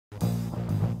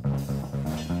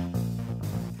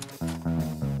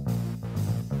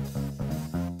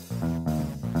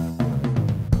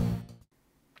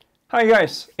Hi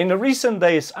guys! In the recent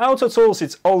days, AutoTools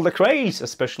it's all the craze,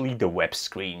 especially the web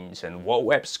screens. And what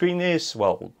web screen is,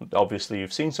 well, obviously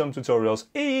you've seen some tutorials,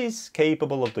 is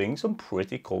capable of doing some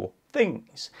pretty cool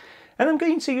things. And I'm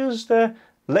going to use the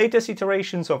latest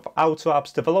iterations of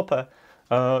AutoApps Developer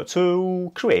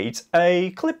to create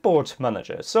a clipboard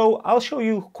manager. So I'll show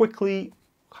you quickly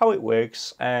how it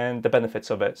works and the benefits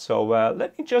of it. So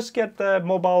let me just get the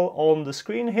mobile on the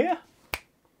screen here.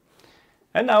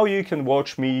 And now you can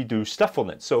watch me do stuff on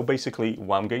it. So basically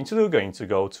what I'm going to do, going to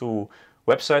go to a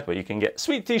website where you can get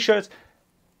sweet t-shirts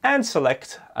and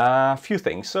select a few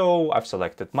things. So I've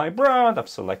selected my brand, I've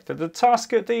selected the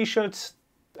Tasker t-shirts,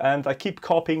 and I keep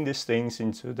copying these things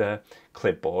into the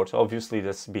clipboard. Obviously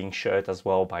that's being shared as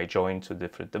well by join to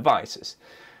different devices.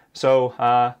 So,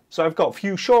 I've got a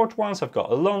few short ones, I've got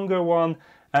a longer one,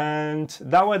 and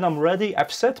now when I'm ready,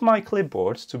 I've set my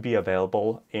clipboard to be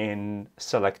available in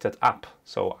selected app.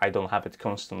 So I don't have it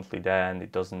constantly there and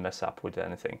it doesn't mess up with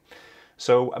anything.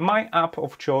 So my app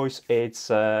of choice is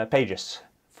Pages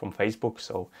from Facebook.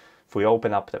 So if we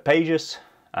open up the Pages,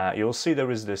 you'll see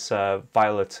there is this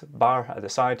violet bar at the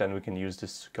side and we can use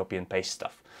this to copy and paste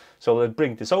stuff. So let's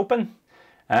bring this open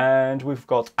and we've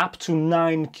got up to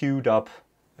 9 queued up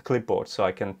clipboard. So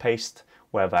I can paste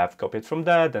wherever I've copied from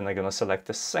there. Then I'm gonna select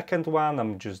the second one.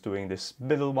 I'm just doing this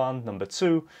middle one, number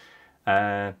 2.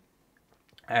 And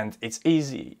it's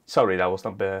easy. Sorry, that was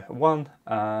number 1.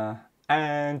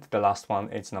 And the last one,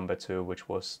 it's number 2, which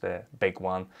was the big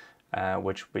one,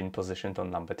 which been positioned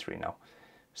on number 3 now.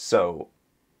 So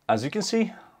as you can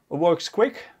see, it works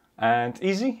quick and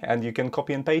easy, and you can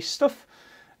copy and paste stuff.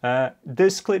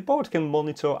 This clipboard can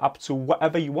monitor up to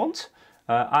whatever you want.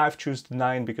 I've chosen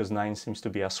 9 because 9 seems to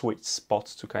be a sweet spot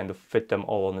to kind of fit them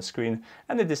all on the screen,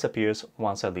 and it disappears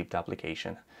once I leave the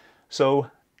application. So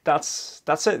that's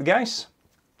it, guys.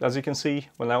 As you can see,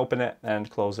 when I open it and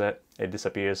close it, it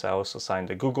disappears. I also signed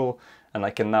the Google, and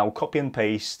I can now copy and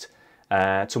paste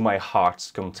to my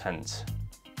heart's content.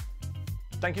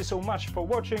 Thank you so much for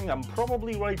watching. I'm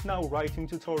probably right now writing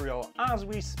tutorial as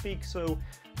we speak, so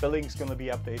the link's gonna be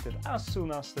updated as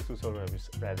soon as the tutorial is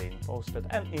ready and posted.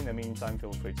 And in the meantime,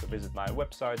 feel free to visit my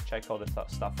website, check out the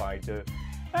stuff I do,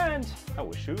 and I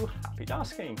wish you happy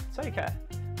tasking. Take care.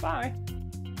 Bye.